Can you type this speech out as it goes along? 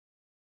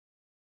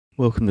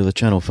Welcome to the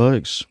channel,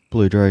 folks.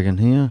 Blue Dragon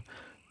here,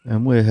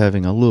 and we're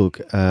having a look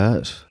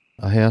at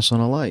a house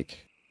on a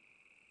lake.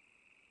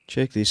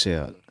 Check this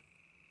out.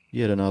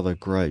 Yet another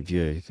great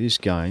view. This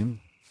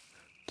game,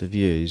 the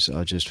views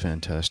are just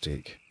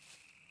fantastic.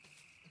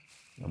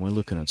 And we're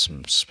looking at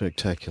some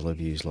spectacular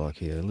views like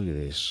here. Look at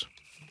this.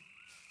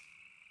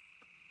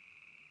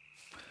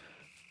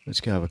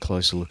 Let's go have a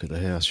closer look at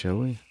the house, shall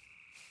we?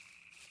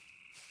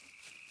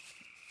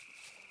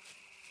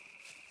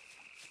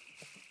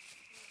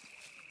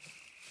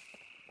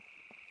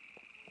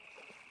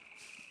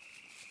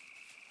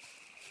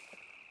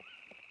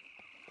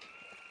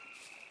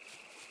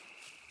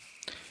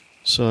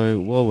 So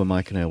while we're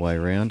making our way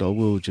around, I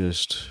will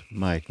just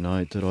make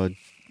note that I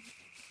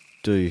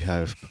do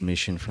have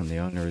permission from the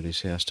owner of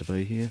this house to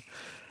be here.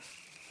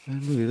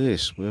 And look at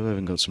this, we've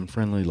even got some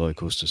friendly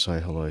locals to say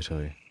hello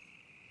to.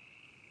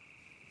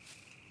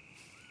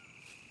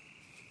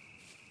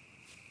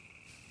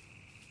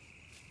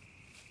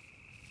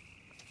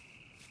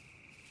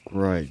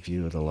 Great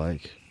view of the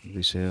lake,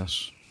 this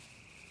house.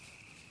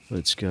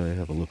 Let's go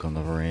have a look on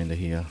the veranda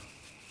here.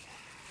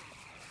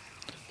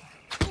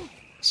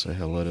 Say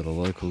hello to the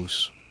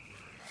locals.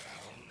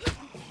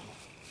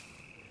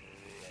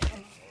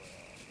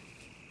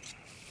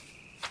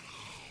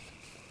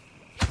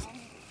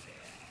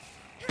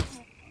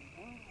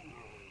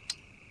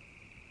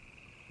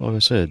 Like I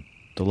said,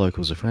 the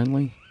locals are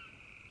friendly.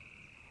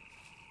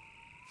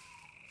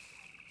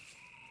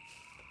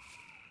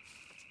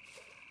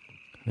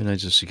 Who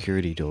needs a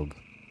security dog?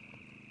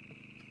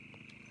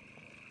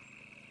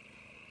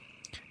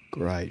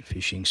 Great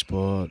fishing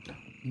spot.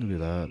 Look at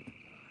that.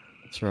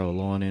 Throw a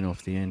line in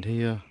off the end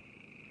here.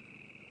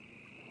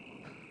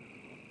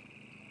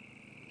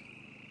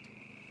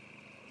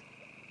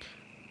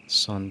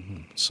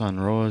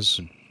 Sunrise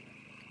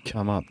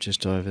come up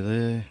just over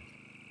there.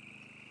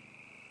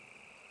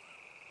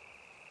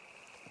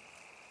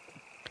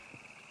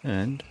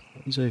 And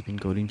he's even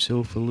got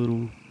himself a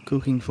little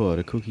cooking fire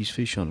to cook his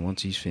fish on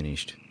once he's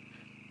finished.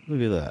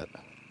 Look at that.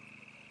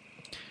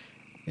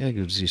 How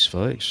good is this,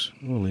 folks?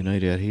 All we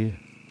need out here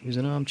is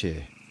an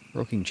armchair,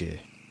 rocking chair.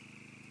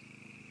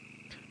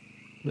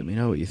 Let me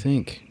know what you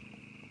think.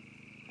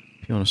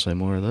 If you want to see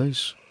more of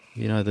those,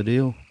 you know the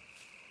deal.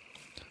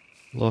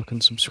 Like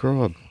and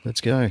subscribe. Let's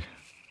go.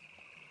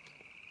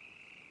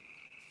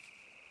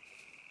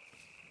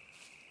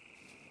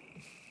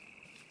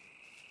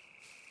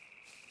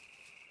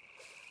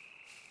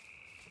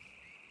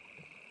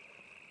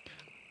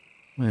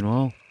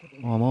 Meanwhile,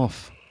 I'm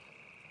off.